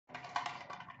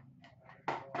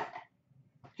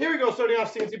Here we go, starting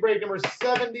off CNC break number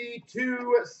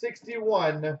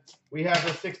 7261. We have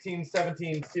the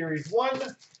 16-17 Series 1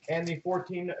 and the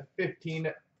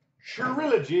 14-15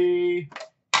 Trilogy.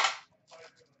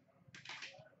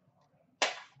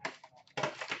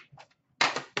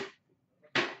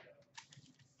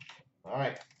 All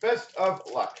right, best of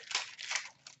luck.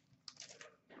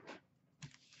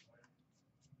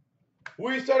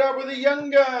 We start out with the Young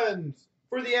Guns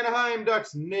for the Anaheim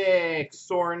Ducks, Nick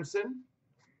Sorensen.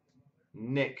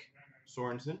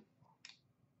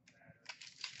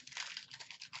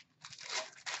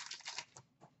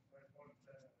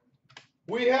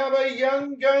 We have a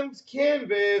Young Guns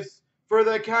canvas for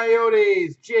the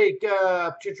Coyotes,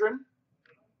 Jacob Chitrin.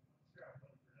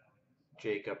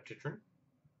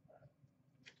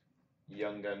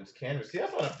 Young Guns canvas. See,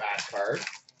 that's not a bad card.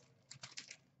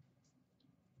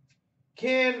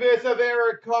 Canvas of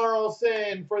Erik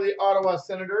Karlsson for the Ottawa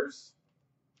Senators.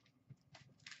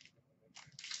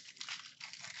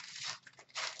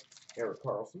 Erik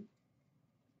Karlsson.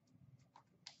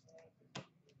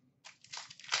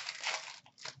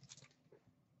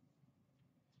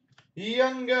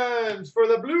 Young Guns for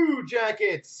the Blue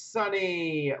Jackets,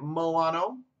 Sonny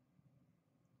Milano.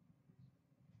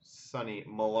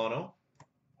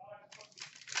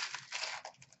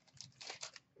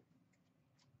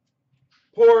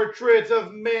 Portraits of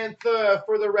Mantha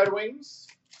for the Red Wings.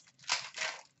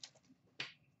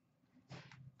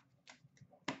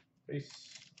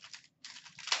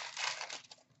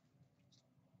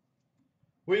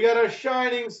 We got a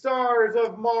Shining Stars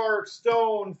of Mark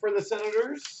Stone for the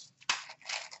Senators.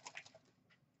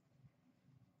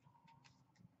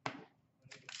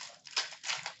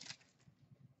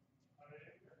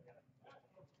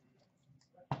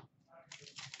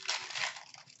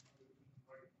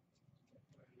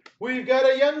 We've got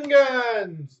a Young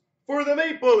Guns for the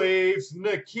Maple Leafs,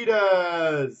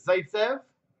 Nikita Zaitsev.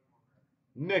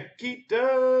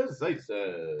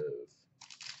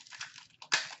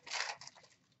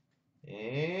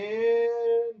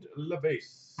 And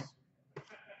LaBase.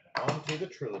 On to the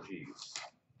Trilogies.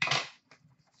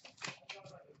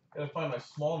 Gotta find my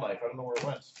small knife. I don't know where it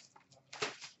went.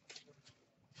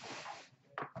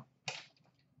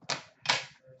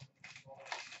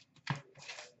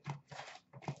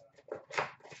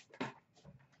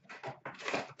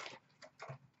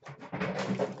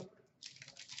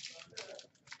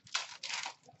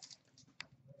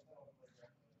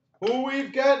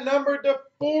 We've got number to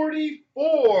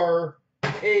 44,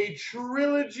 a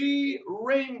Trilogy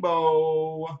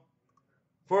Rainbow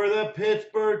for the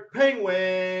Pittsburgh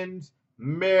Penguins,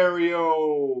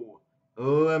 Mario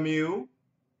Lemieux.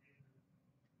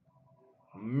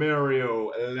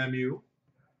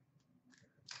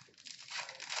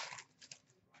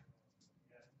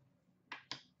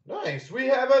 Nice. We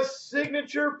have a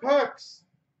signature pucks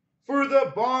for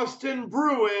the Boston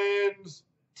Bruins,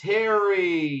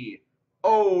 Terry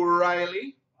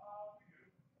O'Reilly.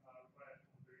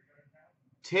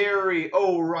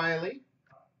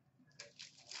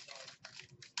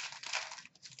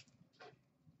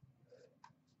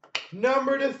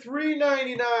 Number to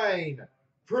 399,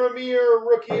 Premier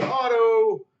Rookie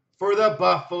Auto for the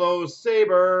Buffalo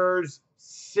Sabres,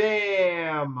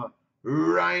 Sam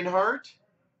Reinhart.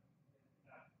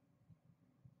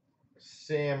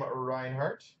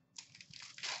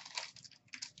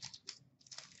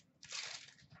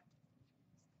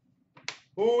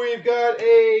 We've got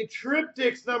a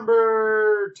Triptychs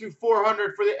number to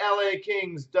 400 for the LA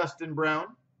Kings, Dustin Brown.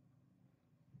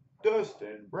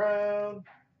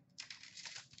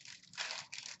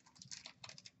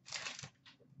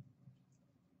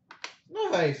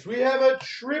 Nice. We have a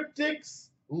Triptychs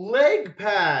leg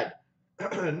pad,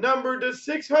 number to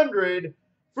 600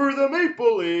 for the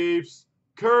Maple Leafs,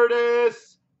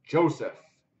 Curtis Joseph.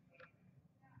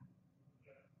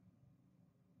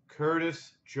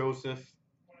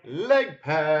 Leg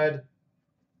pad.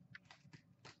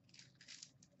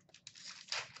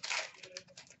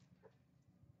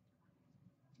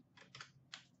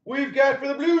 We've got for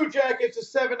the Blue Jackets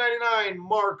a $7.99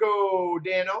 Marco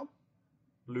Dano.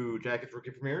 Blue Jackets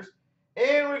rookie premieres.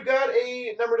 And we've got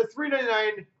a number to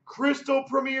 399 Crystal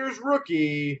Premiers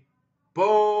rookie,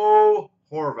 Bo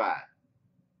Horvat.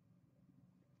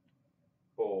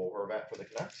 For the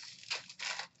Canucks.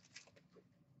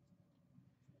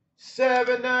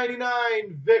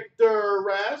 $7.99 Victor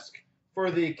Rask for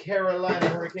the Carolina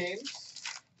Hurricanes.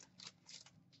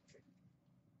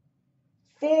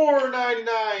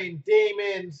 $4.99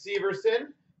 Damon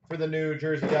Severson for the New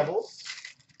Jersey Devils.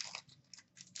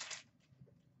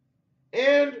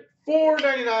 And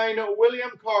 $4.99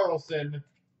 William Karlsson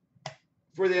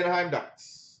for the Anaheim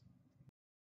Ducks.